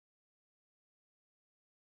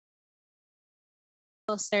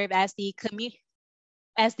serve as the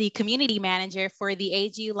community manager for the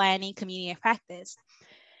AGU Landing Community of Practice.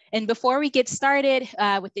 And before we get started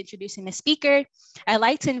with introducing the speaker, I'd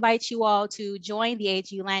like to invite you all to join the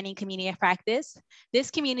AGU Landing Community of Practice.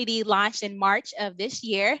 This community launched in March of this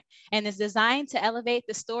year and is designed to elevate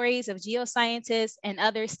the stories of geoscientists and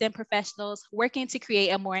other STEM professionals working to create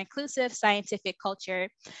a more inclusive scientific culture.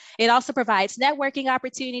 It also provides networking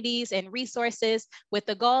opportunities and resources with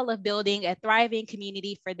the goal of building a thriving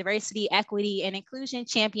community for diversity, equity, and inclusion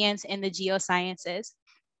champions in the geosciences.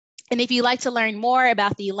 And if you'd like to learn more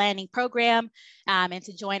about the Landing program and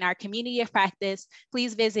to join our community of practice,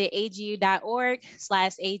 please visit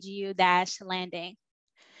agu.org/agu-landing.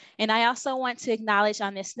 And I also want to acknowledge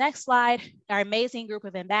on this next slide, our amazing group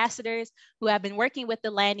of ambassadors who have been working with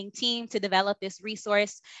the Landing team to develop this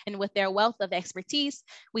resource. And with their wealth of expertise,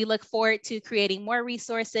 we look forward to creating more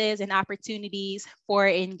resources and opportunities for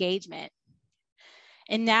engagement.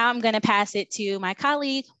 And now I'm going to pass it to my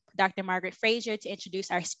colleague, Dr. Margaret Frazier, to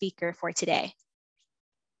introduce our speaker for today.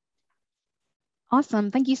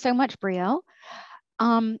 Awesome. Thank you so much, Brielle.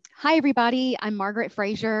 Hi, everybody. I'm Margaret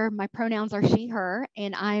Frazier. My pronouns are she, her,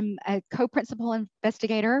 and I'm a co-principal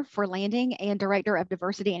investigator for Landing and Director of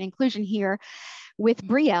Diversity and Inclusion here with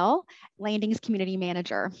Brielle, Landing's community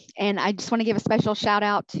manager. And I just want to give a special shout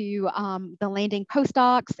out to the Landing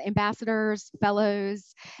postdocs, ambassadors,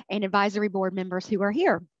 fellows, and advisory board members who are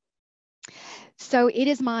here. So it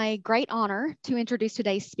is my great honor to introduce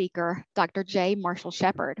today's speaker, Dr. J. Marshall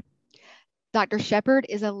Shepard. Dr. Shepard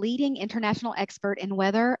is a leading international expert in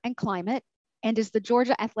weather and climate and is the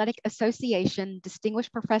Georgia Athletic Association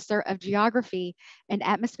Distinguished Professor of Geography and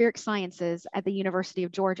Atmospheric Sciences at the University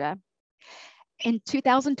of Georgia. In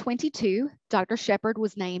 2022, Dr. Shepard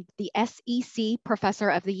was named the SEC Professor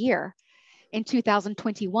of the Year. In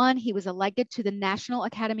 2021, he was elected to the National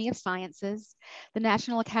Academy of Sciences, the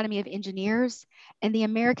National Academy of Engineers, and the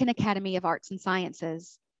American Academy of Arts and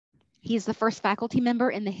Sciences. He is the first faculty member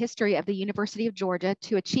in the history of the University of Georgia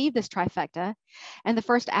to achieve this trifecta and the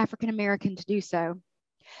first African-American to do so.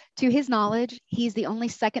 To his knowledge, he's the only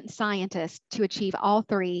second scientist to achieve all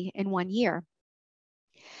three in 1 year.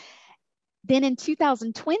 Then in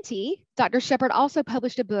 2020, Dr. Shepard also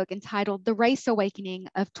published a book entitled The Race Awakening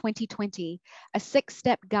of 2020, a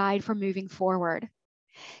 6-step guide for moving forward.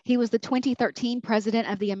 He was the 2013 president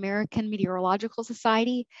of the American Meteorological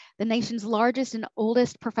Society, the nation's largest and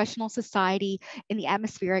oldest professional society in the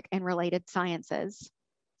atmospheric and related sciences.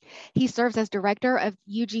 He serves as director of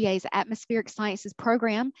UGA's Atmospheric Sciences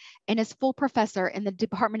program and is full professor in the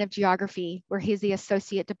Department of Geography, where he is the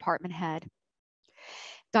associate department head.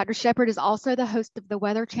 Dr. Shepard is also the host of the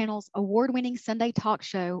Weather Channel's award-winning Sunday talk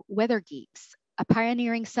show, Weather Geeks, a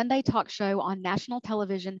pioneering Sunday talk show on national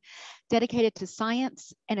television dedicated to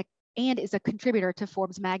science and is a contributor to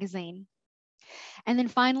Forbes magazine. And then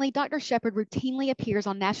finally, Dr. Shepard routinely appears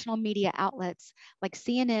on national media outlets like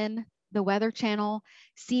CNN, the Weather Channel,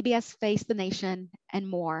 CBS Face the Nation, and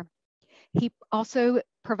more. He also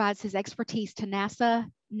provides his expertise to NASA,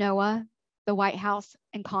 NOAA, the White House,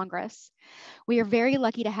 and Congress. We are very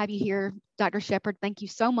lucky to have you here, Dr. Shepard. Thank you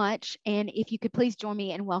so much. And if you could please join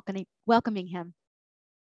me in welcoming him.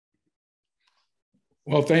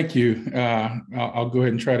 Well, thank you. I'll go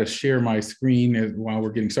ahead and try to share my screen while we're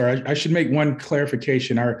getting started. I should make one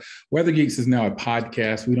clarification. Our Weather Geeks is now a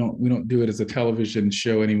podcast. We don't do it as a television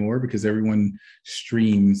show anymore because everyone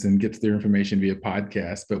streams and gets their information via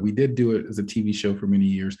podcast. But we did do it as a TV show for many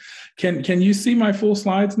years. Can you see my full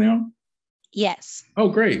slides now? Yes. Oh,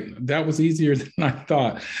 great. That was easier than I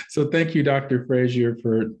thought. So thank you, Dr. Frazier,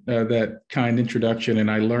 for that kind introduction.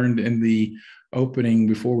 And I learned in the opening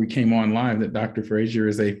before we came on live that Dr. Frazier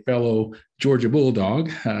is a fellow Georgia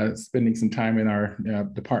Bulldog, spending some time in our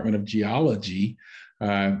Department of Geology.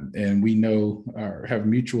 And we know or have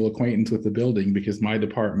mutual acquaintance with the building because my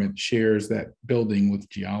department shares that building with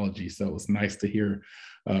geology. So it was nice to hear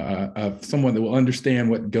of someone that will understand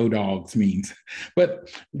what Go Dogs means.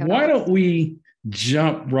 But why don't we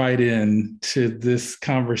jump right into this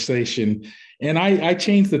conversation? And I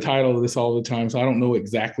change the title of this all the time, so I don't know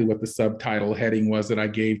exactly what the subtitle heading was that I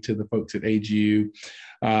gave to the folks at AGU.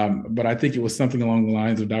 But I think it was something along the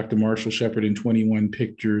lines of Dr. Marshall Shepard in 21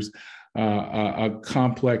 Pictures, a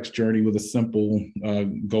complex journey with a simple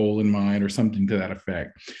goal in mind, or something to that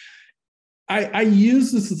effect. I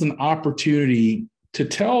use this as an opportunity to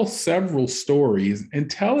tell several stories and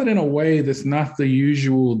tell it in a way that's not the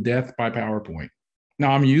usual death by PowerPoint.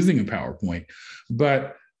 Now, I'm using a PowerPoint,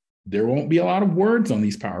 but there won't be a lot of words on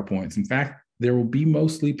these PowerPoints. In fact, there will be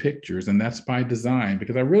mostly pictures, and that's by design,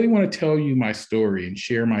 because I really want to tell you my story and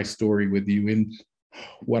share my story with you in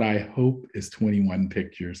What I hope is 21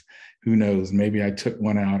 pictures. Who knows? Maybe I took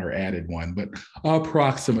one out or added one, but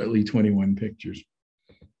approximately 21 pictures.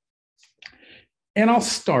 And I'll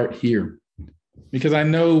start here because I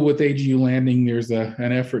know with AGU Landing, there's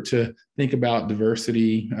an effort to think about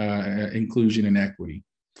diversity, inclusion, and equity.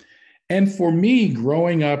 And for me,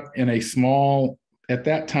 growing up in a small, at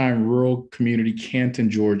that time, rural community, Canton,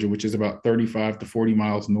 Georgia, which is about 35 to 40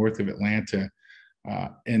 miles north of Atlanta,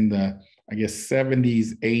 in the, I guess,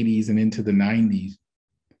 70s, 80s, and into the 90s,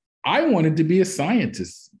 I wanted to be a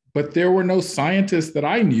scientist, but there were no scientists that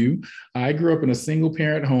I knew. I grew up in a single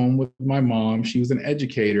parent home with my mom. She was an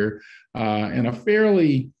educator in a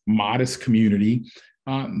fairly modest community.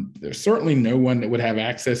 There's certainly no one that would have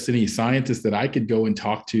access to any scientists that I could go and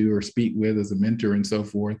talk to or speak with as a mentor and so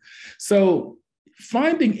forth. So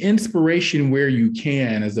finding inspiration where you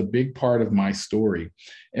can is a big part of my story.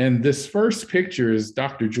 And this first picture is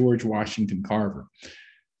Dr. George Washington Carver.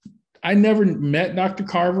 I never met Dr.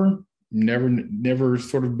 Carver, never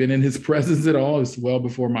sort of been in his presence at all. It's well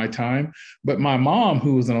before my time. But my mom,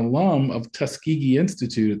 who was an alum of Tuskegee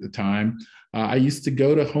Institute at the time, I used to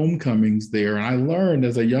go to homecomings there, and I learned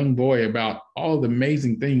as a young boy about all the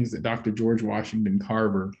amazing things that Dr. George Washington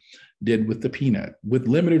Carver did with the peanut, with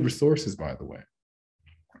limited resources, by the way.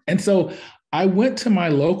 And so I went to my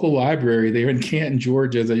local library there in Canton,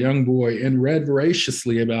 Georgia, as a young boy and read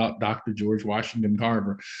voraciously about Dr. George Washington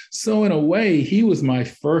Carver. So in a way, he was my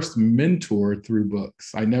first mentor through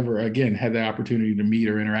books. I never, again, had the opportunity to meet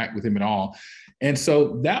or interact with him at all. And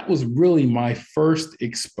so that was really my first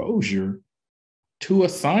exposure to a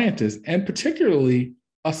scientist, and particularly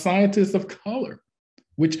a scientist of color,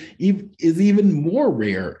 which is even more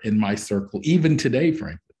rare in my circle, even today,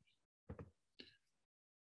 frankly.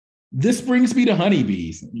 This brings me to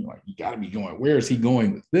honeybees. And you're like, you got to be going, where is he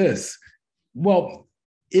going with this? Well,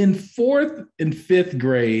 in 4th and 5th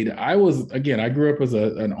grade, I grew up as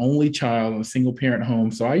an only child in a single parent home.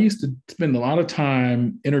 So I used to spend a lot of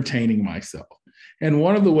time entertaining myself. And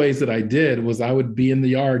one of the ways that I did was I would be in the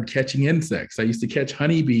yard catching insects. I used to catch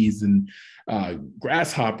honeybees and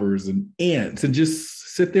grasshoppers and ants and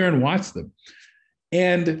just sit there and watch them.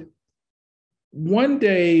 And one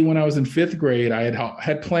day when I was in 5th grade, I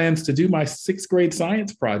had plans to do my 6th grade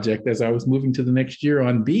science project as I was moving to the next year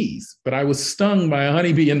on bees, but I was stung by a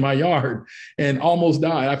honeybee in my yard and almost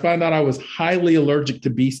died. I found out I was highly allergic to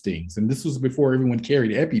bee stings, and this was before everyone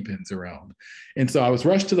carried EpiPens around. And so I was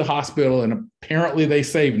rushed to the hospital, and apparently they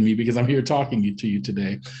saved me because I'm here talking to you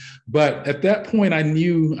today. But at that point, I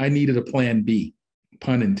knew I needed a plan B,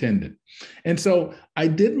 pun intended. And so I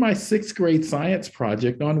did my 6th grade science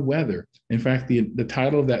project on weather. In fact, the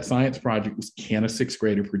title of that science project was, Can a 6th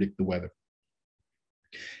Grader Predict the Weather?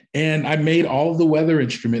 And I made all of the weather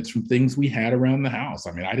instruments from things we had around the house.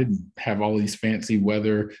 I mean, I didn't have all these fancy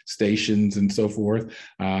weather stations and so forth.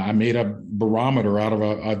 I made a barometer out of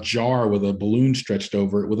a jar with a balloon stretched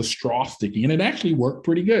over it with a straw sticking, and it actually worked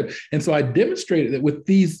pretty good. And so I demonstrated that with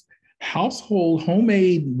these household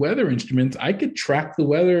homemade weather instruments, I could track the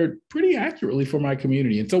weather pretty accurately for my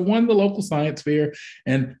community. And so won the local science fair.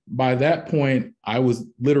 And by that point, I was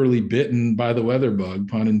literally bitten by the weather bug,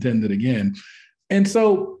 pun intended again. And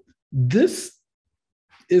so this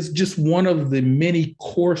is just one of the many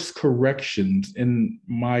course corrections in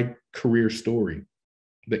my career story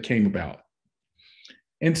that came about.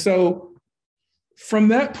 And so from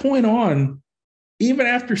that point on, even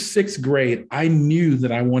after 6th grade, I knew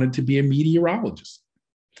that I wanted to be a meteorologist.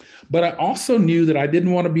 But I also knew that I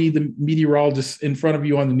didn't want to be the meteorologist in front of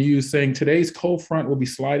you on the news saying today's cold front will be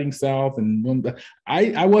sliding south. And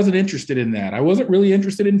I wasn't interested in that. I wasn't really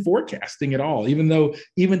interested in forecasting at all, even though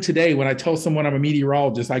even today, when I tell someone I'm a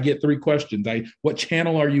meteorologist, I get 3 questions. What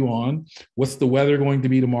channel are you on? What's the weather going to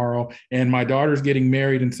be tomorrow? And my daughter's getting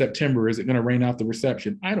married in September. Is it going to rain out the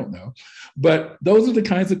reception? I don't know. But those are the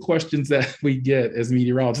kinds of questions that we get as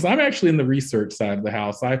meteorologists. I'm actually in the research side of the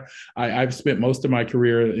house. I've spent most of my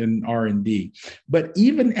career in R&D. But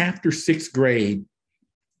even after 6th grade,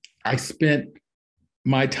 I spent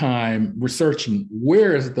my time researching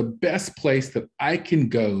where is the best place that I can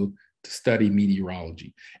go to study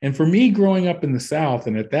meteorology. And for me, growing up in the South,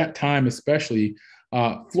 and at that time especially,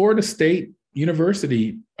 Florida State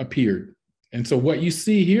University appeared. And so what you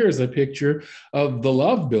see here is a picture of the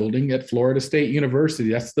Love Building at Florida State University.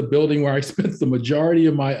 That's the building where I spent the majority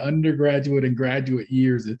of my undergraduate and graduate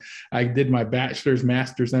years. I did my bachelor's,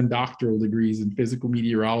 master's, and doctoral degrees in physical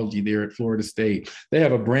meteorology there at Florida State. They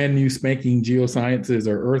have a brand new spanking geosciences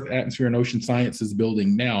or Earth, Atmosphere, and Ocean Sciences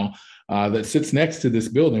building now that sits next to this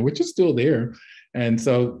building, which is still there. And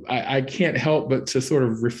so I can't help but to sort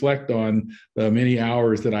of reflect on the many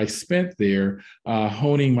hours that I spent there,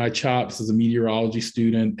 honing my chops as a meteorology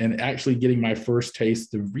student and actually getting my first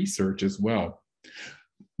taste of research as well.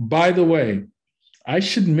 By the way, I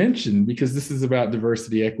should mention, because this is about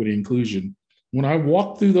diversity, equity, inclusion, when I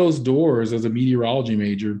walked through those doors as a meteorology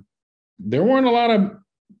major, there weren't a lot of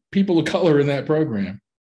people of color in that program.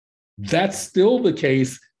 That's still the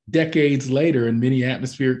case decades later in many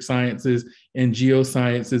atmospheric sciences and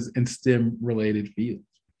geosciences and STEM-related fields.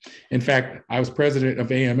 In fact, I was president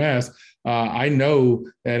of AMS. I know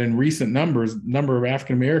that in recent numbers, number of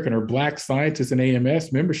African-American or Black scientists in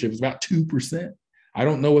AMS membership is about 2%. I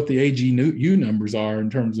don't know what the AGU numbers are in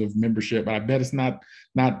terms of membership, but I bet it's not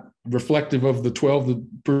reflective of the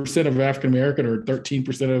 12% of African-American or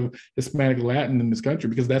 13% of Hispanic Latin in this country,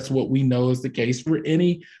 because that's what we know is the case for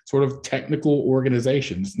any sort of technical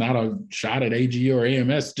organization. It's not a shot at AGU or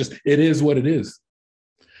AMS, just it is what it is.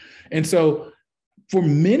 And so for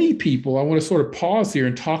many people, I want to sort of pause here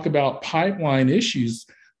and talk about pipeline issues,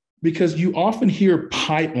 because you often hear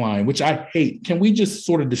pipeline, which I hate. Can we just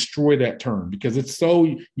sort of destroy that term? Because it's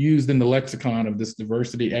so used in the lexicon of this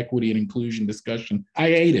diversity, equity, and inclusion discussion. I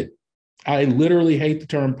hate it. I literally hate the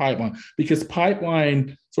term pipeline, because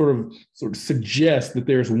pipeline sort of suggests that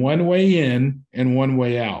there's one way in and one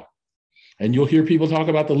way out. And you'll hear people talk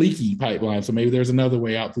about the leaky pipeline. So maybe there's another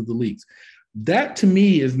way out through the leaks. That to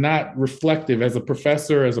me is not reflective as a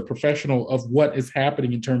professor, as a professional, of what is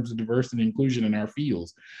happening in terms of diversity and inclusion in our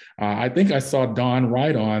fields. I think I saw Dawn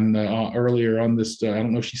Wright on earlier on this. I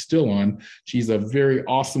don't know if she's still on. She's a very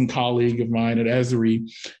awesome colleague of mine at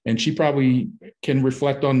Esri, and she probably can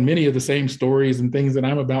reflect on many of the same stories and things that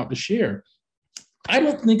I'm about to share. I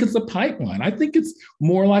don't think it's a pipeline. I think it's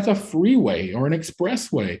more like a freeway or an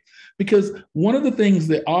expressway, because one of the things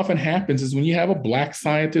that often happens is when you have a Black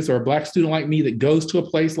scientist or a Black student like me that goes to a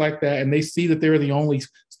place like that and they see that they're the only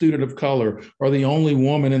student of color or the only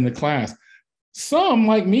woman in the class, some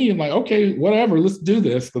like me are like, okay, whatever, let's do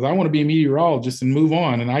this because I want to be a meteorologist and move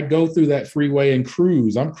on. And I go through that freeway and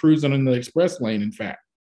cruise. I'm cruising in the express lane, in fact.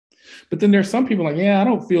 But then there's some people like, yeah, I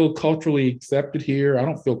don't feel culturally accepted here. I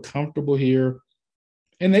don't feel comfortable here.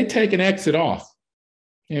 And they take an exit off,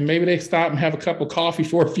 and maybe they stop and have a cup of coffee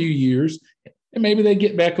for a few years, and maybe they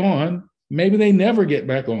get back on. Maybe they never get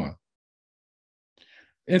back on.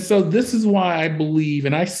 And so this is why I believe,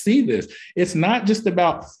 and I see this, it's not just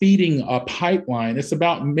about feeding a pipeline. It's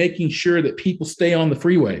about making sure that people stay on the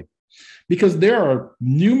freeway, because there are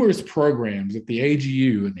numerous programs at the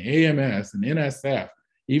AGU and the AMS and NSF,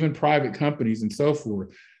 even private companies and so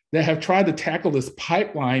forth, that have tried to tackle this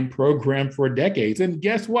pipeline program for decades. And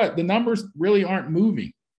guess what? The numbers really aren't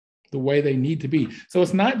moving the way they need to be. So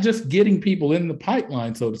it's not just getting people in the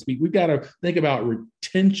pipeline, so to speak. We've got to think about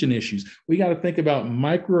retention issues. We got to think about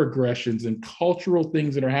microaggressions and cultural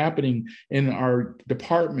things that are happening in our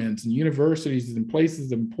departments and universities and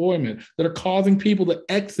places of employment that are causing people to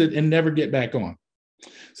exit and never get back on.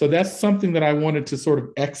 So that's something that I wanted to sort of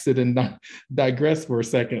exit and not digress for a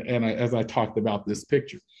second, and as I talked about this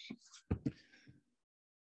picture.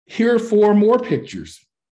 Here are 4 more pictures.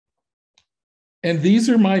 And these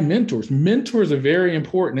are my mentors. Mentors are very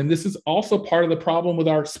important. And this is also part of the problem with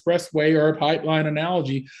our expressway or our pipeline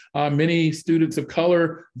analogy. Many students of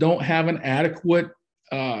color don't have an adequate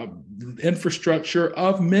infrastructure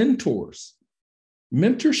of mentors.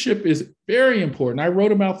 Mentorship is very important. I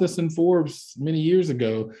wrote about this in Forbes many years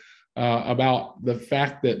ago about the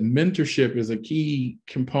fact that mentorship is a key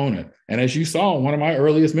component. And as you saw, one of my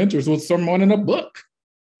earliest mentors was someone in a book.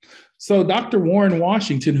 So Dr. Warren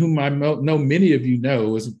Washington, whom I know many of you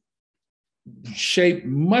know, has shaped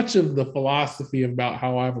much of the philosophy about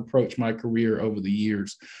how I've approached my career over the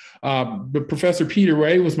years. But Professor Peter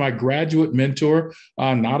Ray was my graduate mentor,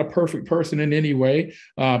 not a perfect person in any way,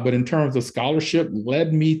 but in terms of scholarship,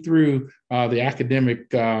 led me through the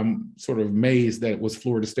academic sort of maze that was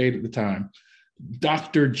Florida State at the time.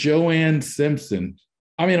 Dr. Joanne Simpson.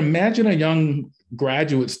 I mean, imagine a young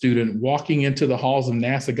graduate student walking into the halls of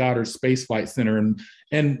NASA Goddard Space Flight Center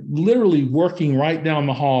and literally working right down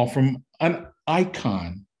the hall from an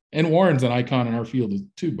icon. And Warren's an icon in our field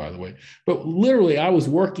too, by the way. But literally, I was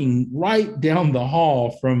working right down the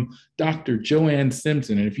hall from Dr. Joanne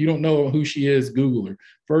Simpson. And if you don't know who she is, Google her.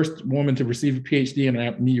 First woman to receive a PhD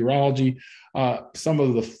in meteorology. Some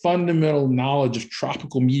of the fundamental knowledge of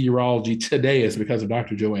tropical meteorology today is because of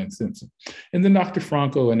Dr. Joanne Simpson. And then Dr.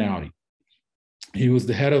 Franco Einaudi. He was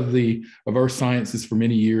the head of Earth Sciences for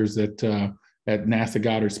many years at NASA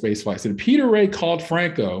Goddard Space Flight Center. Peter Ray called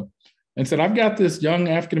Franco and said, I've got this young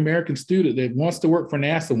African-American student that wants to work for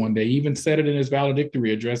NASA one day. He even said it in his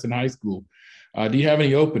valedictory address in high school. Do you have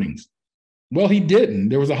any openings? Well, he didn't.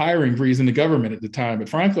 There was a hiring freeze in the government at the time, but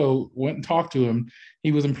Franco went and talked to him.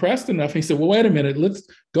 He was impressed enough. He said, well, wait a minute, let's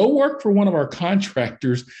go work for one of our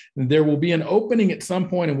contractors. There will be an opening at some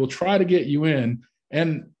point and we'll try to get you in.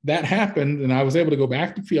 And that happened. And I was able to go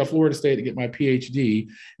back to Florida State to get my PhD.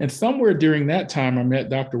 And somewhere during that time, I met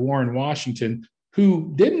Dr. Warren Washington,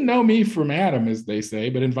 who didn't know me from Adam, as they say,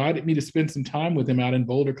 but invited me to spend some time with him out in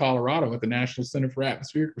Boulder, Colorado at the National Center for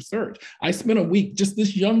Atmospheric Research. I spent a week, just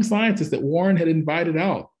this young scientist that Warren had invited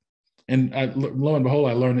out. And lo and behold,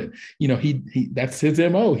 I learned that, you know, he that's his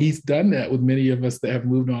MO. He's done that with many of us that have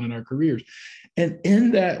moved on in our careers. And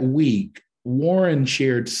in that week, Warren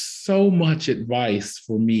shared so much advice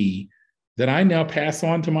for me that I now pass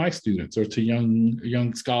on to my students or to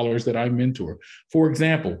young scholars that I mentor. For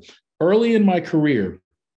example, early in my career,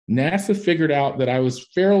 NASA figured out that I was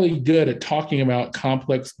fairly good at talking about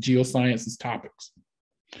complex geosciences topics.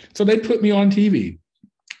 So they'd put me on TV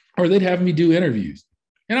or they'd have me do interviews.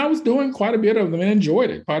 And I was doing quite a bit of them and enjoyed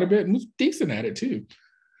it quite a bit and was decent at it too.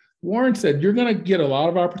 Warren said, you're going to get a lot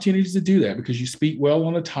of opportunities to do that because you speak well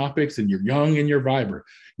on the topics and you're young and you're vibrant.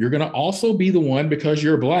 You're going to also be the one, because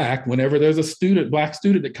you're Black, whenever there's a Black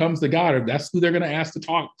student that comes to Goddard, that's who they're going to ask to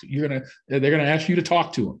talk to. They're going to ask you to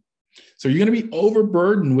talk to them. So you're going to be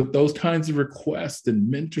overburdened with those kinds of requests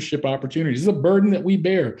and mentorship opportunities. It's a burden that we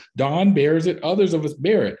bear. Don bears it. Others of us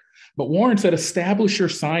bear it. But Warren said, establish your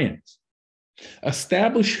science.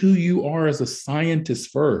 Establish who you are as a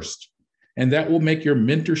scientist first. And that will make your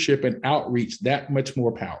mentorship and outreach that much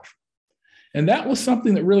more powerful. And that was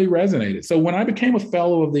something that really resonated. So when I became a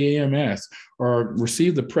fellow of the AMS or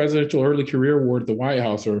received the Presidential Early Career Award at the White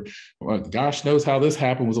House, or gosh knows how this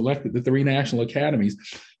happened, was elected to 3 national academies,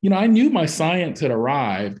 you know, I knew my science had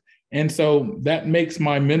arrived. And so that makes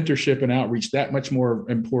my mentorship and outreach that much more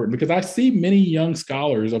important, because I see many young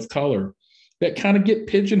scholars of color that kind of get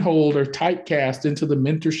pigeonholed or typecast into the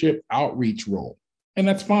mentorship outreach role. And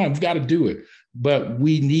that's fine. We've got to do it. But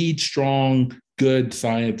we need strong, good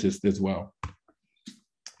scientists as well.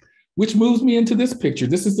 Which moves me into this picture.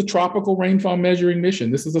 This is the Tropical Rainfall Measuring Mission.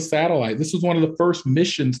 This is a satellite. This was one of the first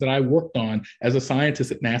missions that I worked on as a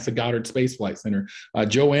scientist at NASA Goddard Space Flight Center.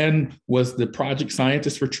 Joanne was the project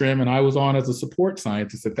scientist for TRIM, and I was on as a support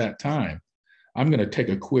scientist at that time. I'm going to take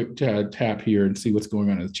a quick tap here and see what's going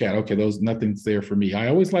on in the chat. Okay, nothing's there for me. I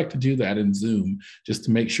always like to do that in Zoom just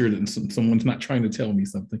to make sure that someone's not trying to tell me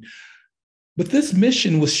something. But this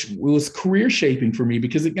mission was career shaping for me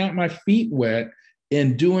because it got my feet wet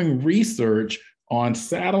in doing research on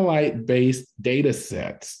satellite-based data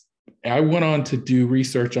sets. I went on to do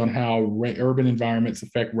research on how urban environments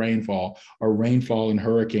affect rainfall, or rainfall and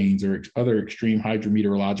hurricanes, or other extreme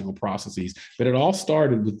hydrometeorological processes. But it all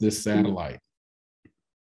started with this satellite.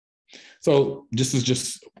 So this is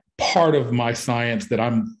just part of my science that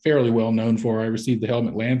I'm fairly well known for. I received the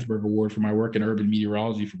Helmut Landsberg Award for my work in urban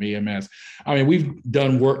meteorology from AMS. I mean, we've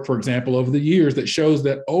done work, for example, over the years that shows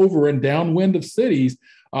that over and downwind of cities,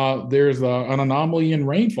 there's an anomaly in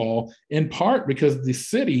rainfall, in part because the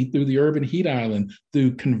city, through the urban heat island,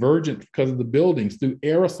 through convergence because of the buildings, through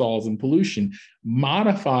aerosols and pollution,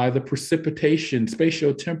 modify the precipitation,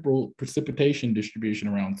 spatiotemporal precipitation distribution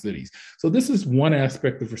around cities. So this is one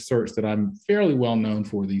aspect of research that I'm fairly well known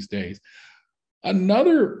for these days.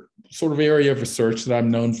 Another sort of area of research that I'm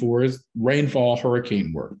known for is rainfall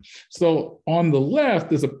hurricane work. So on the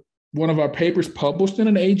left is one of our papers published in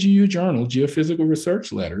an AGU journal, Geophysical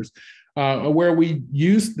Research Letters, where we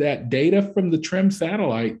used that data from the TRIM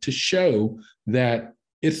satellite to show that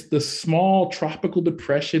it's the small tropical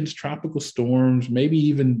depressions, tropical storms, maybe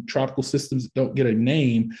even tropical systems that don't get a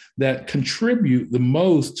name, that contribute the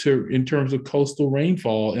most in terms of coastal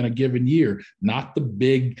rainfall in a given year, not the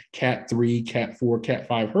big Cat 3, Cat 4, Cat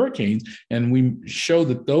 5 hurricanes. And we show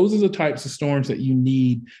that those are the types of storms that you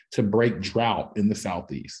need to break drought in the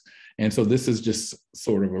Southeast. And so this is just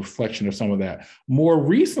sort of a reflection of some of that. More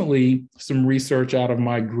recently, some research out of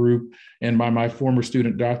my group and by my former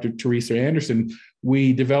student, Dr. Teresa Anderson,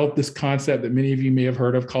 we developed this concept that many of you may have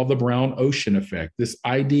heard of called the brown ocean effect. This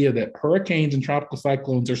idea that hurricanes and tropical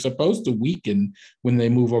cyclones are supposed to weaken when they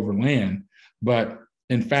move over land. But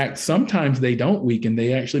in fact, sometimes they don't weaken.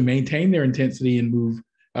 They actually maintain their intensity and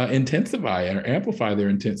intensify or amplify their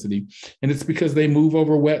intensity. And it's because they move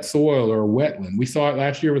over wet soil or wetland. We saw it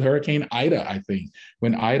last year with Hurricane Ida, I think,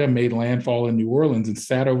 when Ida made landfall in New Orleans and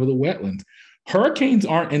sat over the wetlands. Hurricanes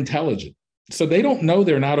aren't intelligent. So they don't know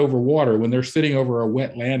they're not over water when they're sitting over a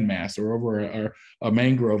wet landmass or over a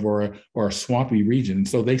mangrove or a swampy region.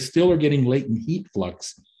 So they still are getting latent heat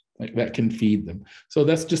flux that can feed them. So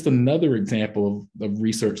that's just another example of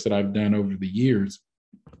research that I've done over the years.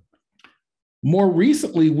 More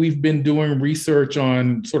recently, we've been doing research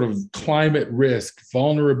on sort of climate risk,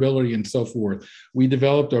 vulnerability, and so forth. We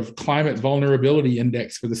developed a climate vulnerability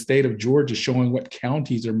index for the state of Georgia showing what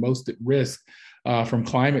counties are most at risk from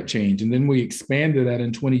climate change. And then we expanded that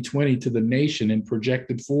in 2020 to the nation and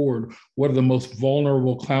projected forward what are the most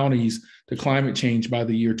vulnerable counties to climate change by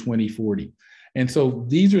the year 2040. And so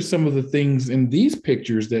these are some of the things in these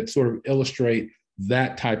pictures that sort of illustrate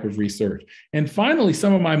that type of research. And finally,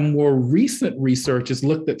 some of my more recent research has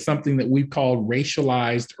looked at something that we've called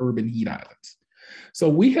racialized urban heat islands. So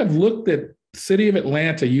we have looked at city of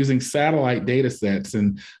Atlanta using satellite data sets.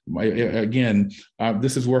 And again,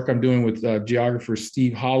 this is work I'm doing with geographers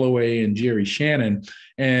Steve Holloway and Jerry Shannon.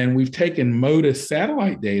 And we've taken MODIS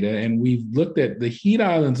satellite data and we've looked at the heat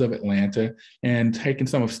islands of Atlanta and taken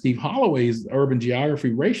some of Steve Holloway's urban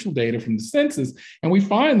geography racial data from the census. And we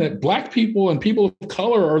find that Black people and people of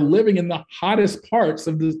color are living in the hottest parts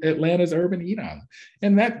of Atlanta's urban heat island.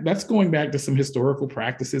 And that's going back to some historical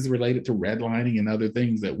practices related to redlining and other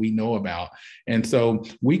things that we know about. And so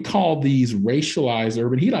we call these racialized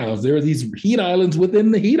urban heat islands. There are these heat islands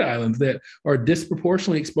within the heat islands that are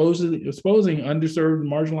disproportionately exposing underserved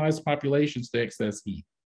and marginalized populations to excess heat.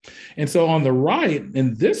 And so on the right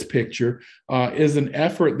in this picture is an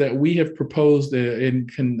effort that we have proposed in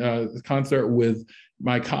concert with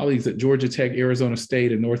my colleagues at Georgia Tech, Arizona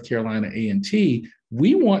State, and North Carolina A&T.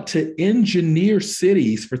 We want to engineer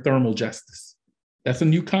cities for thermal justice. That's a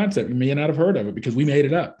new concept. You may not have heard of it because we made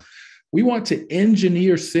it up. We want to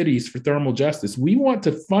engineer cities for thermal justice. We want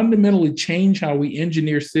to fundamentally change how we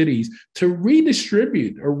engineer cities to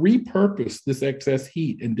redistribute or repurpose this excess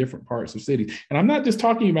heat in different parts of cities. And I'm not just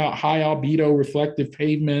talking about high albedo reflective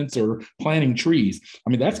pavements or planting trees. I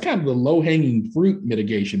mean, that's kind of the low-hanging fruit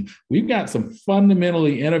mitigation. We've got some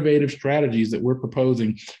fundamentally innovative strategies that we're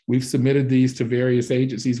proposing. We've submitted these to various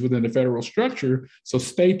agencies within the federal structure. So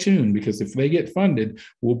stay tuned, because if they get funded,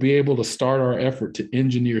 we'll be able to start our effort to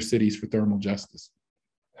engineer cities for thermal justice.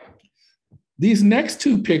 These next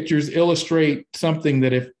two pictures illustrate something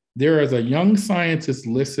that if there is a young scientist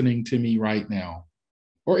listening to me right now,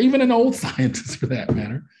 or even an old scientist for that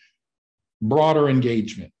matter, broader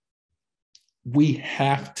engagement. We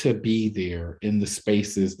have to be there in the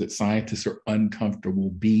spaces that scientists are uncomfortable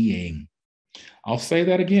being. I'll say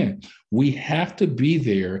that again. We have to be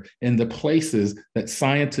there in the places that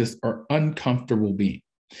scientists are uncomfortable being.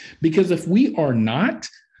 Because if we are not,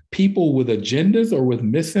 people with agendas or with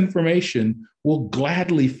misinformation will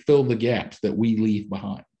gladly fill the gaps that we leave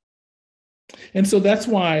behind. And so that's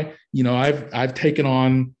why, I've taken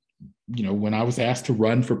on, when I was asked to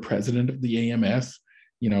run for president of the AMS,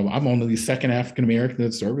 I'm only the second African-American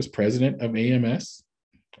that served as president of AMS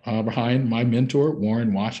behind my mentor,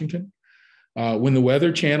 Warren Washington. When the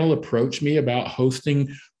Weather Channel approached me about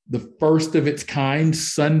hosting the first of its kind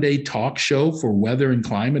Sunday talk show for weather and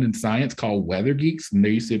climate and science called Weather Geeks. And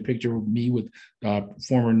there you see a picture of me with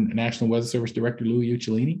former National Weather Service Director Louis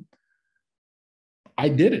Uccellini. I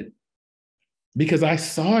did it because I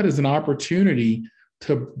saw it as an opportunity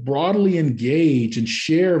to broadly engage and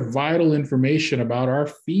share vital information about our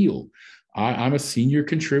field. I'm a senior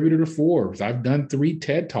contributor to Forbes. I've done 3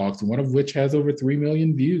 TED Talks, one of which has over 3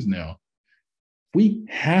 million views now. We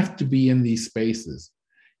have to be in these spaces.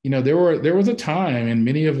 There was a time, and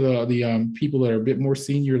many of the people that are a bit more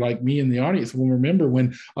senior like me in the audience will remember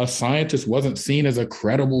when a scientist wasn't seen as a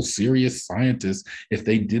credible, serious scientist if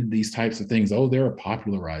they did these types of things. Oh, they're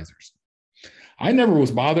popularizers. I never was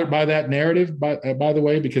bothered by that narrative, by the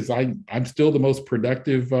way, because I'm still the most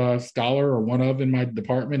productive scholar, or one of, in my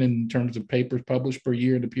department in terms of papers published per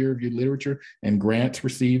year in the peer-reviewed literature and grants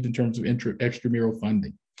received in terms of extramural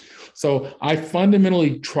funding. So I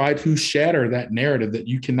fundamentally try to shatter that narrative that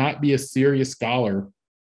you cannot be a serious scholar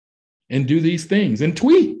and do these things and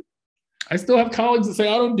tweet. I still have colleagues that say,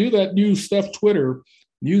 I don't do that new stuff, Twitter.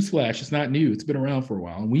 Newsflash, it's not new. It's been around for a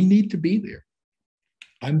while, and we need to be there.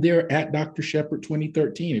 I'm there at Dr. Shepard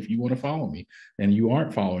 2013 if you want to follow me, and you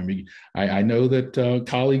aren't following me. I know that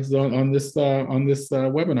colleagues on this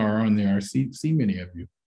webinar are on there. I see many of you.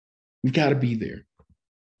 We've got to be there.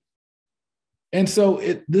 And so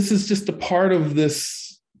this is just a part of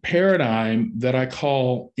this paradigm that I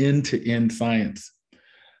call end-to-end science.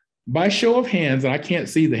 By show of hands, and I can't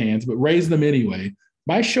see the hands, but raise them anyway.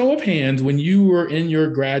 By show of hands, when you were in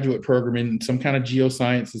your graduate program in some kind of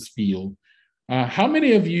geosciences field, how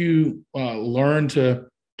many of you learned to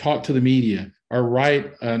talk to the media or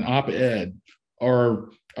write an op-ed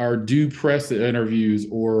or do press interviews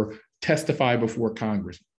or testify before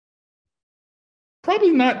Congress?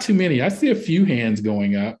 Probably not too many. I see a few hands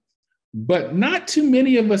going up. But not too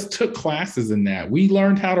many of us took classes in that. We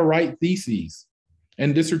learned how to write theses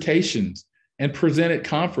and dissertations and present at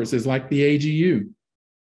conferences like the AGU.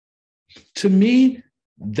 To me,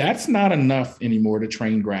 that's not enough anymore to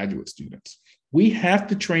train graduate students. We have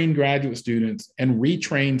to train graduate students and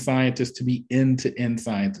retrain scientists to be end-to-end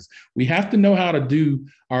scientists. We have to know how to do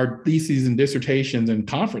our theses and dissertations and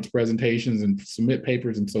conference presentations and submit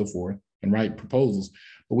papers and so forth and write proposals.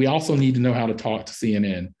 But we also need to know how to talk to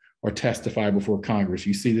CNN or testify before Congress.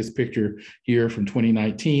 You see this picture here from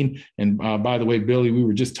 2019. And by the way, Billy, we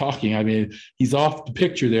were just talking. I mean, he's off the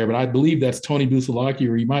picture there, but I believe that's Tony Busalaki,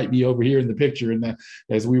 or he might be over here in the picture. And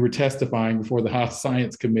as we were testifying before the House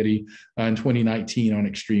Science Committee in 2019 on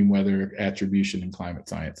extreme weather attribution and climate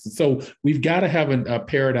science. And so we've got to have a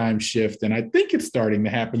paradigm shift. And I think it's starting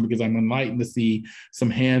to happen because I'm enlightened to see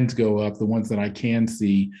some hands go up, the ones that I can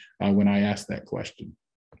see when I ask that question.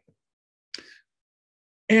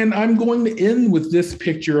 And I'm going to end with this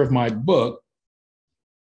picture of my book.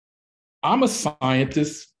 I'm a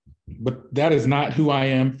scientist, but that is not who I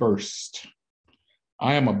am first.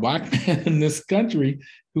 I am a Black man in this country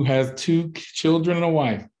who has 2 children and a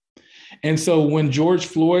wife. And so when George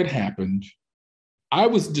Floyd happened, I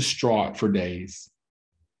was distraught for days.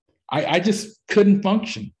 I just couldn't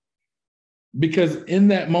function. Because in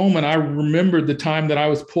that moment, I remembered the time that I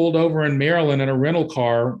was pulled over in Maryland in a rental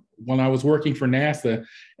car when I was working for NASA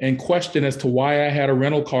and questioned as to why I had a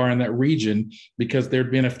rental car in that region because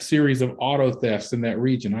there'd been a series of auto thefts in that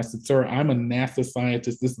region. I said, sir, I'm a NASA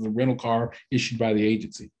scientist. This is a rental car issued by the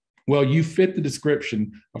agency. Well, you fit the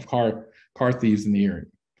description of car thieves in the area.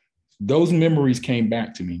 Those memories came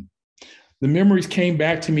back to me. The memories came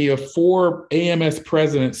back to me of 4 AMS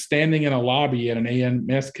presidents standing in a lobby at an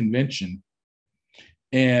AMS convention.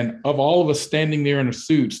 And of all of us standing there in our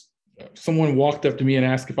suits, someone walked up to me and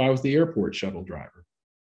asked if I was the airport shuttle driver.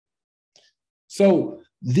 So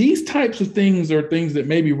these types of things are things that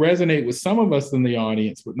maybe resonate with some of us in the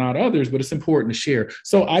audience, but not others, but it's important to share.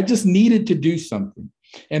 So I just needed to do something.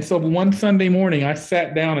 And so one Sunday morning, I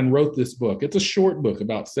sat down and wrote this book. It's a short book,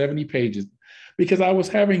 about 70 pages, because I was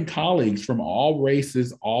having colleagues from all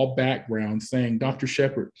races, all backgrounds saying, Dr.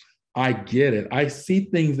 Shepherd, I get it. I see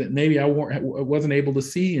things that maybe I wasn't able to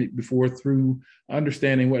see before through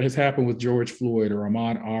understanding what has happened with George Floyd or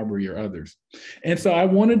Ahmaud Arbery or others. And so I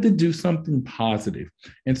wanted to do something positive.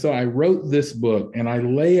 And so I wrote this book and I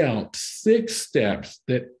lay out 6 steps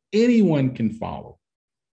that anyone can follow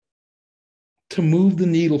to move the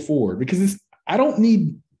needle forward, because I don't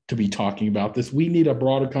need to be talking about this. We need a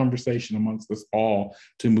broader conversation amongst us all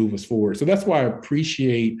to move us forward. So that's why I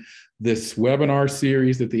appreciate this webinar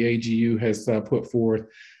series that the AGU has put forth.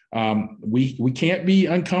 We can't be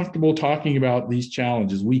uncomfortable talking about these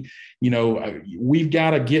challenges. We've got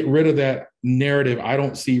to get rid of that narrative. I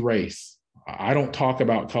don't see race. I don't talk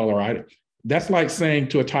about color. That's like saying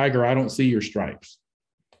to a tiger, I don't see your stripes.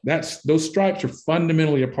 Those stripes are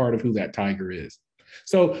fundamentally a part of who that tiger is.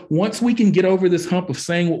 So once we can get over this hump of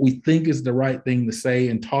saying what we think is the right thing to say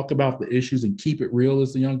and talk about the issues and keep it real,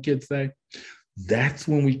 as the young kids say, that's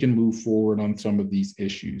when we can move forward on some of these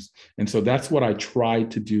issues. And so that's what I tried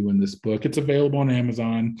to do in this book. It's available on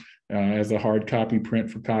Amazon as a hard copy, print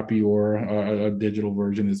for copy, or a digital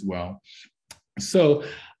version as well. So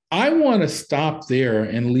I want to stop there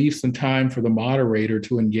and leave some time for the moderator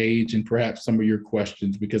to engage in perhaps some of your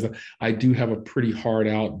questions, because I do have a pretty hard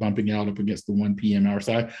out, bumping out up against the 1 p.m. hour.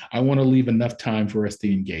 So I want to leave enough time for us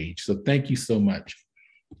to engage. So thank you so much.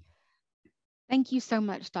 Thank you so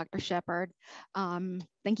much, Dr. Shepherd.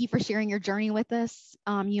 Thank you for sharing your journey with us.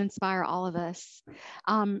 You inspire all of us.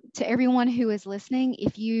 To everyone who is listening,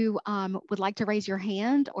 if you would like to raise your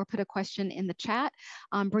hand or put a question in the chat,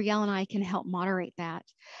 Brielle and I can help moderate that.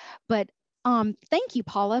 But thank you,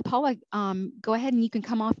 Paula. Paula, go ahead and you can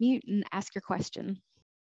come off mute and ask your question.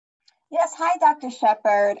 Yes, hi, Dr.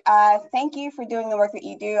 Shepherd. Thank you for doing the work that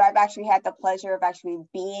you do. I've actually had the pleasure of actually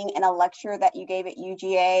being in a lecture that you gave at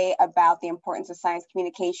UGA about the importance of science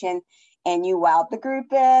communication, and you wowed the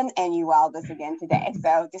group in, and you wowed us again today.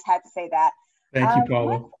 So just had to say that. Thank you,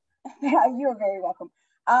 Paula. You're very welcome.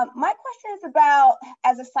 My question is about,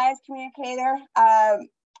 as a science communicator, I've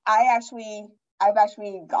actually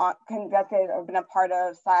conducted or been a part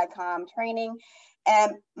of SciComm training.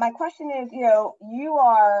 And my question is, you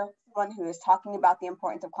are someone who is talking about the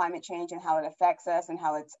importance of climate change and how it affects us and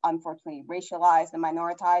how it's unfortunately racialized and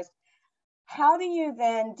minoritized. How do you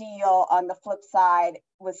then deal on the flip side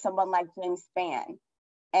with someone like James Spann,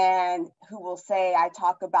 and who will say, I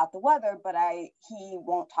talk about the weather, but he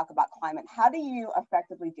won't talk about climate? How do you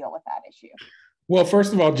effectively deal with that issue? Well,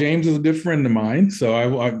 first of all, James is a good friend of mine, so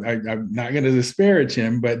I'm not going to disparage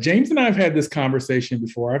him. But James and I have had this conversation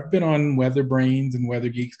before. I've been on Weather Brains and Weather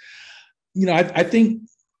Geeks. I think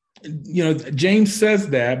James says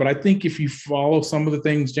that, but I think if you follow some of the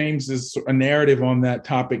things, James's a narrative on that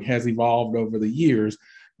topic has evolved over the years.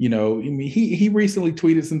 I mean, he recently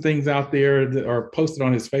tweeted some things out there or posted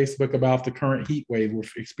on his Facebook about the current heat wave we're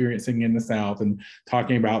experiencing in the South and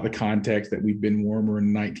talking about the context that we've been warmer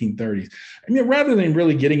in the 1930s. I mean, rather than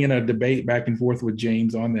really getting in a debate back and forth with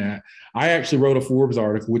James on that, I actually wrote a Forbes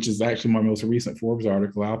article, which is actually my most recent Forbes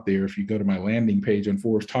article out there. If you go to my landing page on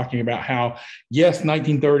Forbes, talking about how, yes,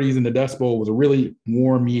 1930s and the Dust Bowl was a really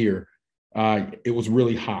warm year. It was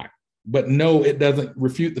really hot. But no, it doesn't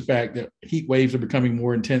refute the fact that heat waves are becoming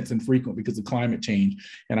more intense and frequent because of climate change.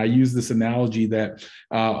 And I use this analogy that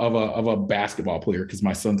of a basketball player, because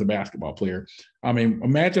my son's a basketball player. I mean,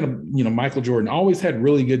 imagine Michael Jordan always had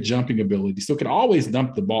really good jumping ability, so could always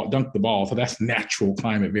dunk the ball. So that's natural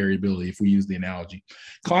climate variability, if we use the analogy.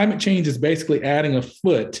 Climate change is basically adding a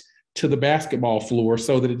foot to the basketball floor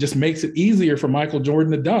so that it just makes it easier for Michael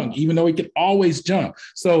Jordan to dunk, even though he could always jump.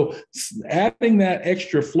 So adding that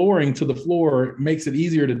extra flooring to the floor makes it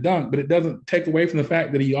easier to dunk, but it doesn't take away from the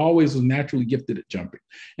fact that he always was naturally gifted at jumping.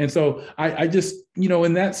 And so I just,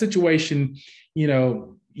 in that situation,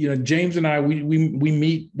 James and I, we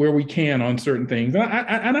meet where we can on certain things. And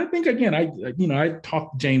I think, again, I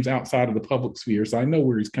talk to James outside of the public sphere, so I know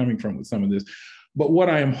where he's coming from with some of this. But what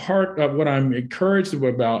I'm encouraged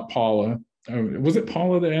about Paula, was it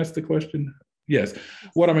Paula that asked the question? Yes.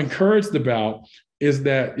 What I'm encouraged about is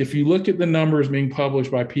that if you look at the numbers being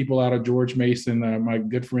published by people out of George Mason, my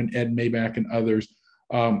good friend Ed Maybach and others,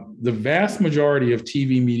 the vast majority of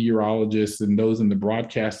TV meteorologists and those in the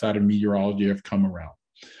broadcast side of meteorology have come around.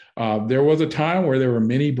 There was a time where there were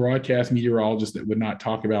many broadcast meteorologists that would not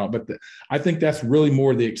talk about, but I think that's really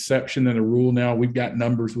more the exception than the rule now. We've got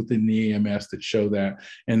numbers within the AMS that show that,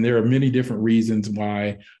 and there are many different reasons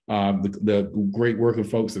why. The great work of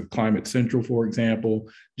folks at Climate Central, for example,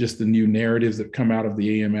 just the new narratives that come out of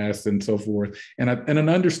the AMS and so forth, and an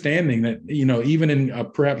understanding that, even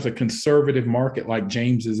in perhaps a conservative market like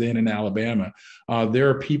James is in Alabama, there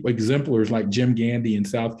are exemplars like Jim Gandy in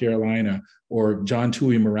South Carolina, or John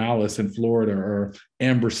Tui Morales in Florida, or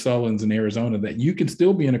Amber Sullins in Arizona, that you can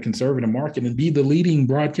still be in a conservative market and be the leading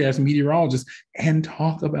broadcast meteorologist and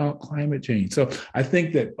talk about climate change. So I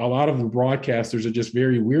think that a lot of the broadcasters are just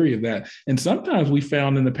very weary of that. And sometimes we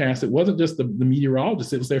found in the past, it wasn't just the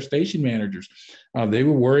meteorologists, it was their station managers. They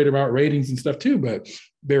were worried about ratings and stuff too, but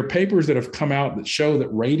there are papers that have come out that show that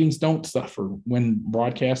ratings don't suffer when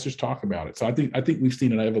broadcasters talk about it. So I think we've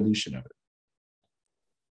seen an evolution of it.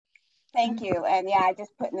 Thank you. And yeah, I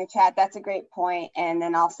just put in the chat, that's a great point. And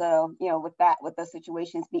then also, with those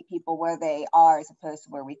situations, meet people where they are as opposed to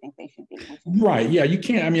where we think they should be. Right. Yeah, you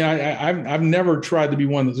can't. I mean, I've never tried to be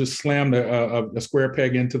one that just slammed a square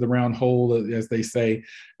peg into the round hole, as they say.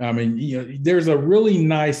 I mean, there's a really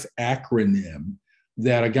nice acronym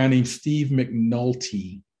that a guy named Steve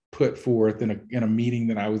McNulty put forth in a meeting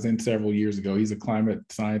that I was in several years ago. He's a climate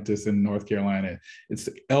scientist in North Carolina. It's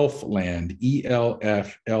ELFLAND,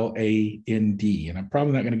 ELFLAND. And I'm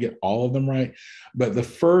probably not going to get all of them right, but the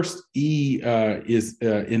first E is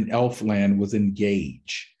in ELFLAND was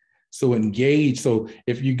engage. So engage. So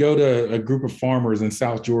if you go to a group of farmers in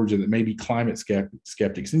South Georgia that may be climate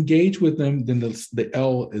skeptics, engage with them. Then the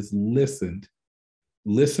L is listened.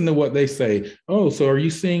 Listen to what they say. Oh, so are you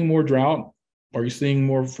seeing more drought? Are you seeing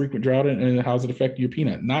more frequent drought, and how's it affect your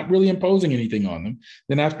peanut? Not really imposing anything on them.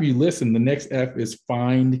 Then after you listen, the next F is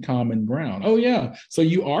find common ground. Oh yeah, so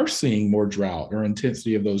you are seeing more drought or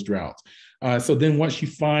intensity of those droughts. So then once you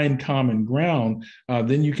find common ground,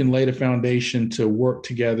 then you can lay the foundation to work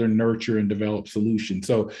together, nurture, and develop solutions.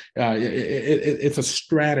 So it's a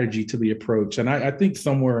strategy to the approach. And I think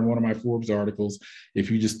somewhere in one of my Forbes articles, if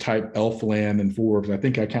you just type ELFLAND and Forbes, I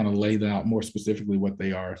think I kind of laid out more specifically what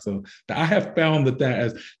they are. So I have found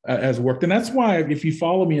that has worked. And that's why if you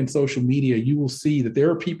follow me in social media, you will see that there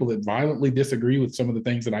are people that violently disagree with some of the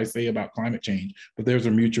things that I say about climate change, but there's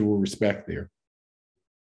a mutual respect there.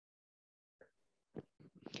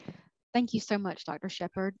 Thank you so much, Dr.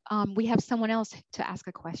 Shepard. We have someone else to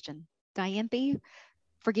ask a question. Dianthe,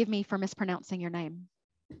 forgive me for mispronouncing your name.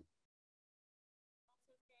 My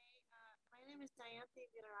name is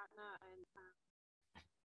Dianthe Viraratna, and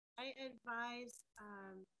I advise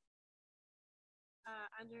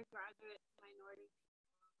undergraduate minority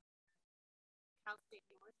people at Cal State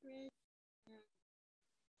Northridge. And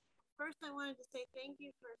first, I wanted to say thank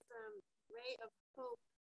you for some ray of hope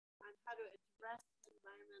on how to address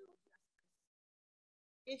environmental justice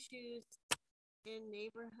issues in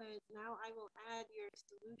neighborhoods. Now I will add your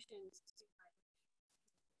solutions to my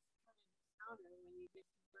counter when you just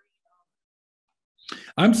bring it all.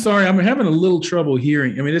 I'm sorry, I'm having a little trouble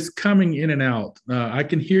hearing. I mean, it's coming in and out. I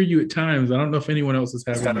can hear you at times. I don't know if anyone else is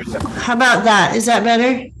having it. How about that? Is that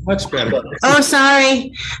better? Much better. Oh,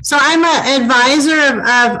 sorry. So I'm an advisor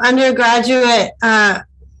of undergraduate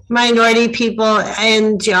minority people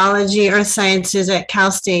in geology, earth sciences at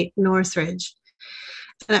Cal State Northridge.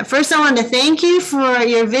 And at first, I wanted to thank you for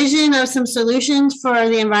your vision of some solutions for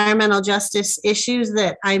the environmental justice issues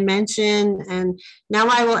that I mentioned. And now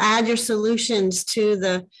I will add your solutions to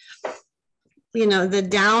the, the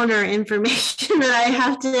downer information that I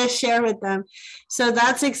have to share with them. So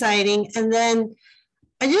that's exciting. And then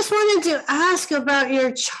I just wanted to ask about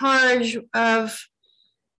your charge of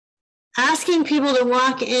asking people to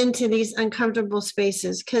walk into these uncomfortable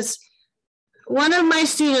spaces, because one of my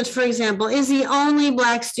students, for example, is the only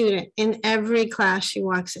Black student in every class she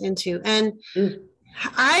walks into. And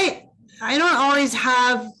I don't always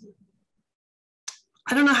have,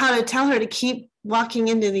 I don't know how to tell her to keep walking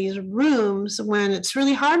into these rooms when it's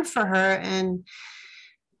really hard for her. And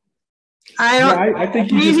I think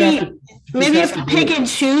you maybe you pick and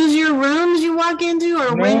choose your rooms you walk into,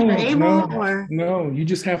 or when you're able, No, you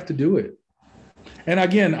just have to do it. And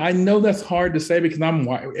again, I know that's hard to say because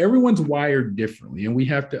everyone's wired differently, and we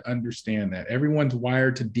have to understand that everyone's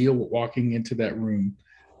wired to deal with walking into that room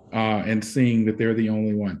and seeing that they're the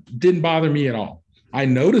only one. Didn't bother me at all. I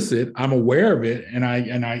notice it, I'm aware of it, and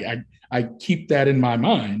I keep that in my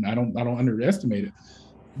mind. I don't underestimate it.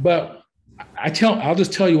 But I'll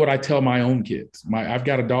just tell you what I tell my own kids. I've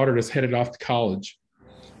got a daughter that's headed off to college.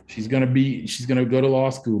 She's going to go to law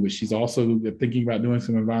school, but she's also thinking about doing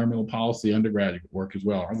some environmental policy undergraduate work as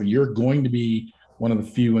well. I mean, you're going to be one of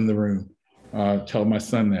the few in the room. Tell my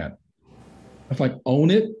son that. I was like,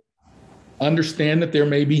 own it. Understand that there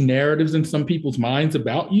may be narratives in some people's minds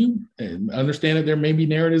about you, and understand that there may be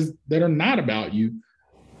narratives that are not about you.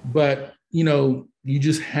 But, you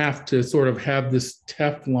just have to sort of have this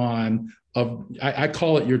Teflon of, I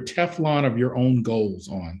call it your Teflon of your own goals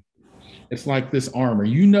on. It's like this armor.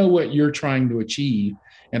 You know what you're trying to achieve,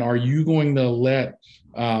 and are you going to let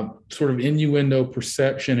sort of innuendo,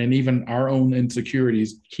 perception, and even our own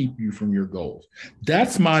insecurities keep you from your goals?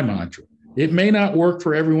 That's my mantra. It may not work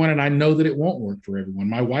for everyone, and I know that it won't work for everyone.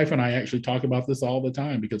 My wife and I actually talk about this all the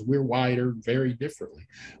time because we're wired very differently.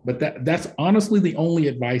 But that's honestly the only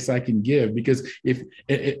advice I can give, because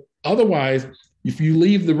otherwise, if you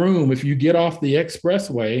leave the room, if you get off the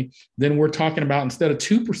expressway, then we're talking about, instead of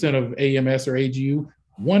 2% of AMS or AGU,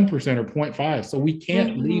 1% or 0.5. So we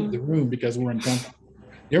can't leave the room because we're uncomfortable.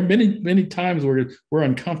 There are many, many times where we're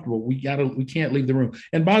uncomfortable. We can't leave the room.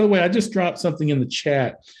 And by the way, I just dropped something in the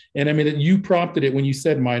chat, and I mean, you prompted it when you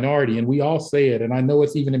said minority, and we all say it. And I know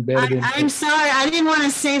it's even embedded in. I'm sorry, I didn't want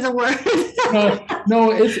to say the word.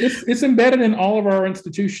 No, it's embedded in all of our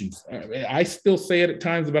institutions. I still say it at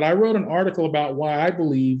times, but I wrote an article about why I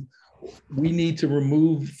believe we need to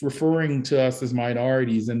remove referring to us as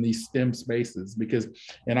minorities in these STEM spaces,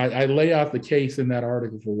 and I lay out the case in that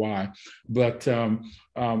article for why. But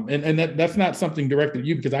that's not something directed at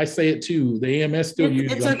you, because I say it too. The AMS still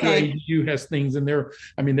uses it. Okay. AGU has things in there.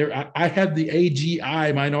 I mean, I had the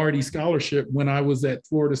AGI minority scholarship when I was at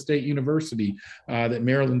Florida State University that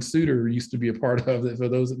Marilyn Suter used to be a part of, for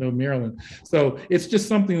those that know Maryland. So it's just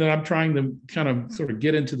something that I'm trying to kind of sort of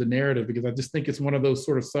get into the narrative, because I just think it's one of those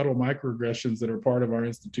sort of subtle microaggressions that are part of our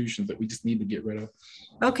institutions that we just need to get rid of.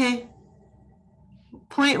 Okay.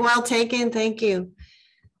 Point well taken. Thank you.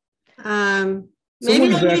 Someone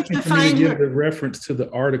is asking for me to give the reference to the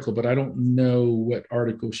article, but I don't know what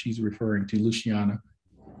article she's referring to, Luciana.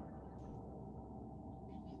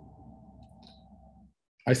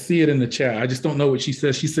 I see it in the chat. I just don't know what she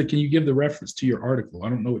says. She said, can you give the reference to your article? I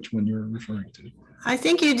don't know which one you're referring to. I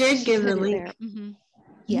think you did give the link.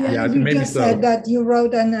 Yeah, you just said that you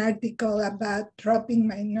wrote an article about dropping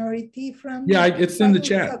minority from. Yeah, it's in the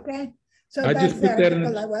chat. Okay, so I that's the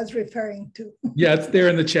article I was referring to. Yeah, it's there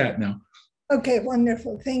in the chat now. Okay,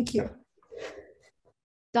 wonderful. Thank you.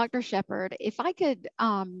 Dr. Shepard, if I could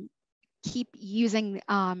keep using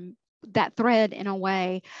that thread in a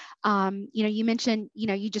way, you mentioned,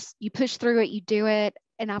 you push through it, you do it.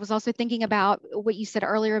 And I was also thinking about what you said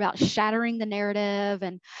earlier about shattering the narrative.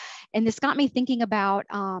 And this got me thinking about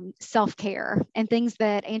self-care and things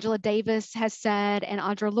that Angela Davis has said and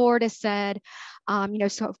Audre Lorde has said.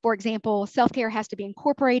 So for example, self-care has to be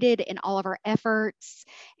incorporated in all of our efforts,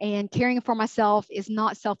 and caring for myself is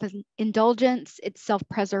not self-indulgence, it's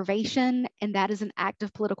self-preservation, and that is an act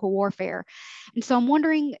of political warfare. And so I'm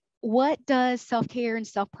wondering, what does self-care and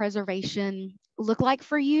self-preservation look like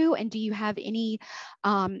for you? And do you have any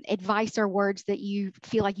advice or words that you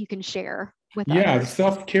feel like you can share with others?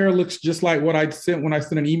 Self-care looks just like what I sent when I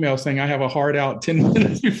sent an email saying I have a heart out 10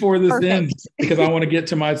 minutes before this ends because I want to get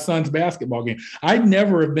to my son's basketball game. I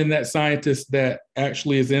never have been that scientist that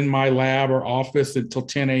actually is in my lab or office until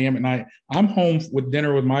 10 a.m. at night. I'm home with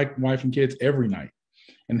dinner with my wife and kids every night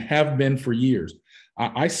and have been for years.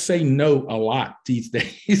 I say no a lot these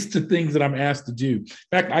days to things that I'm asked to do. In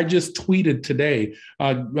fact, I just tweeted today,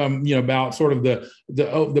 about sort of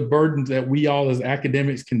the burdens that we all as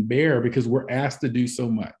academics can bear because we're asked to do so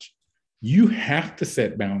much. You have to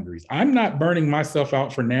set boundaries. I'm not burning myself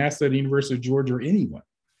out for NASA, the University of Georgia, or anyone.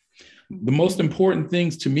 The most important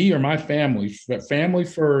things to me are my family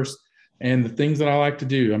first, and the things that I like to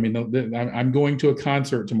do. I mean, I'm going to a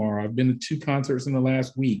concert tomorrow. I've been to 2 concerts in the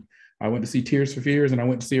last week. I went to see Tears for Fears and I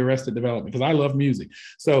went to see Arrested Development because I love music.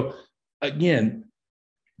 So again,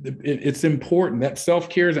 it's important that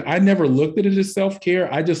self-care. I never looked at it as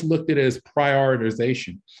self-care. I just looked at it as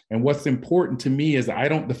prioritization. And what's important to me is I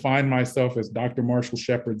don't define myself as Dr. Marshall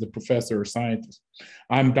Shepard, the professor or scientist.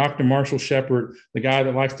 I'm Dr. Marshall Shepard, the guy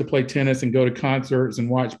that likes to play tennis and go to concerts and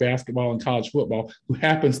watch basketball and college football, who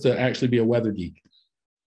happens to actually be a weather geek.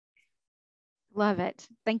 Love it.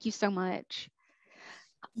 Thank you so much.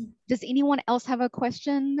 Does anyone else have a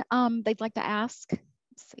question they'd like to ask?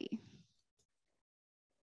 Let's see.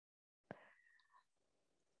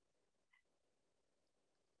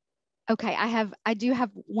 Okay, I do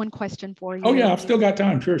have one question for you. Oh yeah, I've still got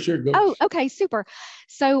time. Sure, go. Oh, okay, super.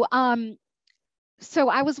 So so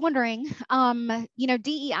I was wondering,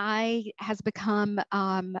 DEI has become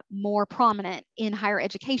more prominent in higher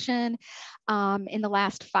education in the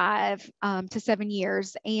last 5 to 7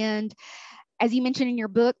 years. And as you mentioned in your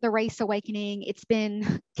book, The Race Awakening, it's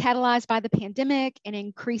been catalyzed by the pandemic and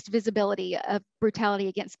increased visibility of brutality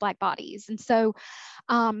against Black bodies. And so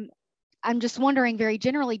I'm just wondering very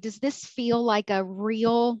generally, does this feel like a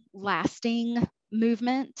real lasting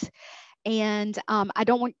movement? And I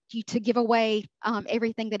don't want you to give away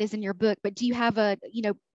everything that is in your book, but do you have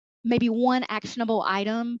maybe one actionable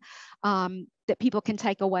item that people can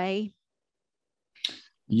take away?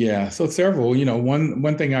 Yeah, so several.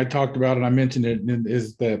 One thing I talked about, and I mentioned it,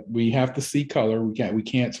 is that we have to see color. We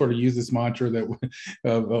can't sort of use this mantra that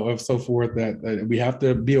of so forth that we have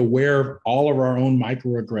to be aware of all of our own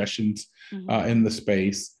microaggressions in the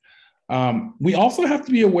space. We also have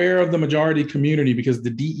to be aware of the majority community because the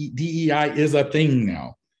DEI is a thing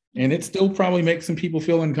now, and it still probably makes some people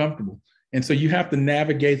feel uncomfortable. And so you have to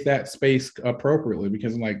navigate that space appropriately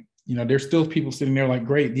because, there's still people sitting there like,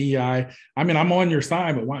 great, DEI. I mean, I'm on your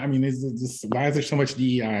side, but why? I mean, why is there so much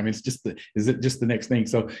DEI? I mean, is it just the next thing?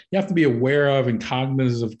 So you have to be aware of and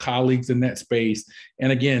cognizant of colleagues in that space.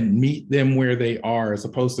 And again, meet them where they are, as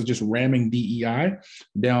opposed to just ramming DEI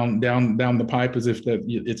down the pipe as if that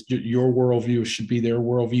it's your worldview should be their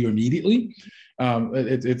worldview immediately.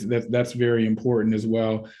 That's very important as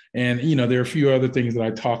well. And, there are a few other things that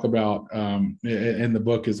I talk about in the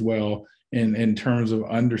book as well. In terms of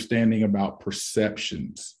understanding about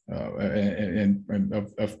perceptions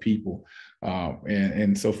of people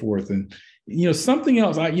and so forth, and something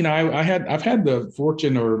else. I've had the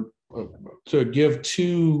fortune to give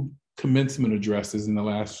 2 commencement addresses in the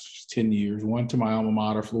last 10 years. One to my alma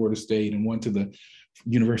mater, Florida State, and one to the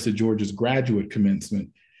University of Georgia's graduate commencement.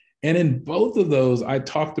 And in both of those, I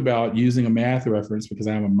talked about using a math reference because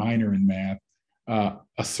I have a minor in math,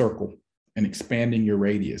 a circle, and expanding your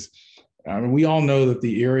radius. I mean, we all know that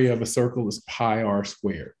the area of a circle is pi r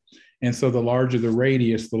squared. And so the larger the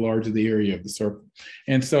radius, the larger the area of the circle.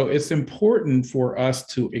 And so it's important for us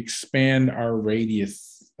to expand our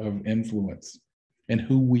radius of influence and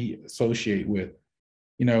who we associate with.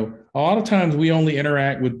 A lot of times we only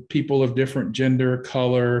interact with people of different gender,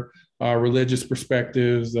 color, religious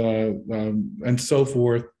perspectives, and so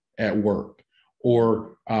forth at work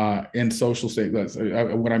or in social states.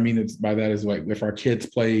 What I mean by that is like if our kids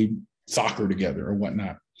play soccer together or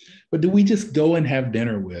whatnot. But do we just go and have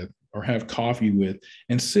dinner with or have coffee with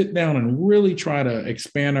and sit down and really try to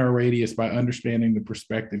expand our radius by understanding the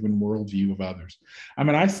perspective and worldview of others? I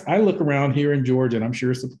mean, I look around here in Georgia, and I'm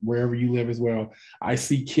sure it's wherever you live as well. I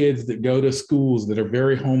see kids that go to schools that are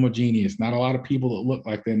very homogeneous, not a lot of people that look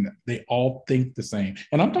like them. They all think the same.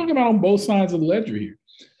 And I'm talking about on both sides of the ledger here.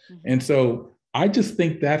 And so I just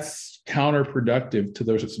think that's counterproductive to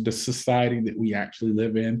the society that we actually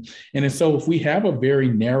live in. And so if we have a very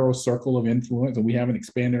narrow circle of influence and we haven't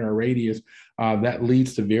expanded our radius, that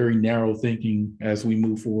leads to very narrow thinking as we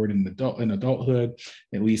move forward in adulthood.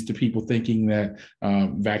 It leads to people thinking that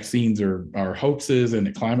vaccines are hoaxes and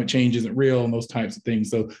that climate change isn't real and those types of things.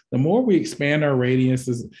 So the more we expand our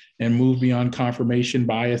radiuses and move beyond confirmation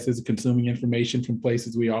biases, consuming information from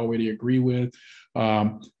places we already agree with,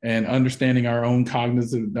 and understanding our own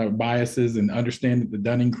cognitive biases and understand that the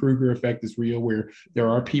Dunning-Kruger effect is real, where there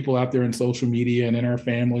are people out there in social media and in our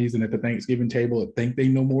families and at the Thanksgiving table that think they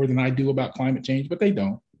know more than I do about climate change, but they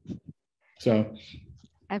don't. So.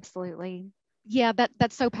 Absolutely. Yeah,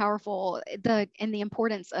 that's so powerful. The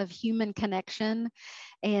importance of human connection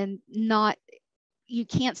and not, you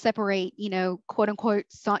can't separate, quote unquote,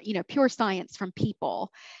 pure science from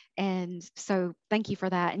people. And so thank you for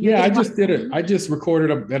that. And yeah, I just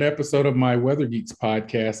recorded that episode of my Weather Geeks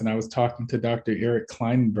podcast, and I was talking to Dr. Eric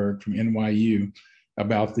Kleinenberg from NYU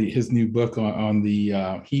about his new book on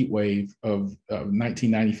the heat wave of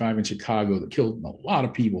 1995 in Chicago that killed a lot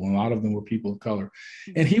of people, and a lot of them were people of color.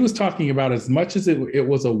 And he was talking about, as much as it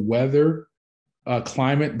was a weather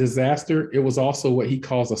climate disaster, it was also what he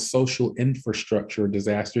calls a social infrastructure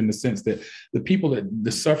disaster, in the sense that the people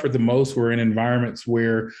that suffered the most were in environments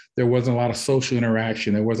where there wasn't a lot of social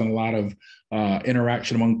interaction. There wasn't a lot of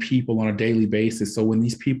interaction among people on a daily basis. So when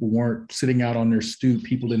these people weren't sitting out on their stoop,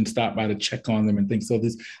 people didn't stop by to check on them and things. So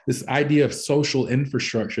this idea of social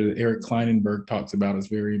infrastructure that Eric Kleinenberg talks about is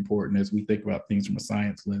very important as we think about things from a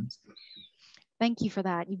science lens. Thank you for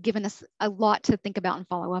that. You've given us a lot to think about and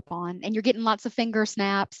follow up on, and you're getting lots of finger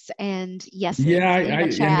snaps and yeses. Yeah,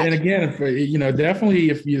 and again, definitely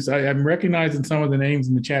I'm recognizing some of the names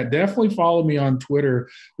in the chat. Definitely follow me on Twitter,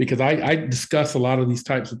 because I discuss a lot of these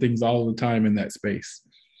types of things all the time in that space.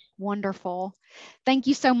 Wonderful. Thank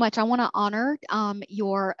you so much. I want to honor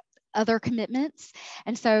your other commitments.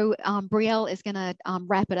 And so Brielle is going to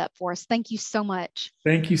wrap it up for us. Thank you so much.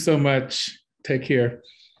 Thank you so much. Take care.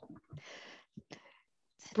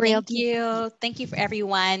 Thank you. Thank you for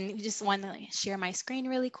everyone. Just want to share my screen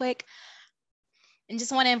really quick. And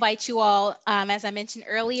just want to invite you all, as I mentioned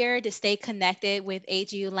earlier, to stay connected with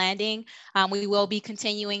AGU Landing. We will be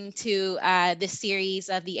continuing to this series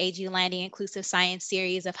of the AGU Landing Inclusive Science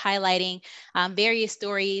series of highlighting various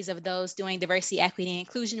stories of those doing diversity, equity, and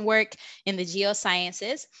inclusion work in the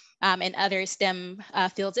geosciences and other STEM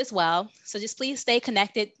fields as well. So just please stay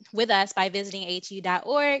connected with us by visiting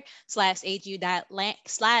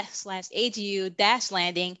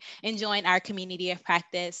agu.org/AGU-landing and join our community of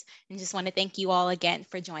practice. And just want to thank you all again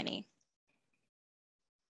for joining.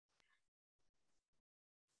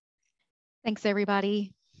 Thanks,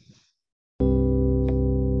 everybody.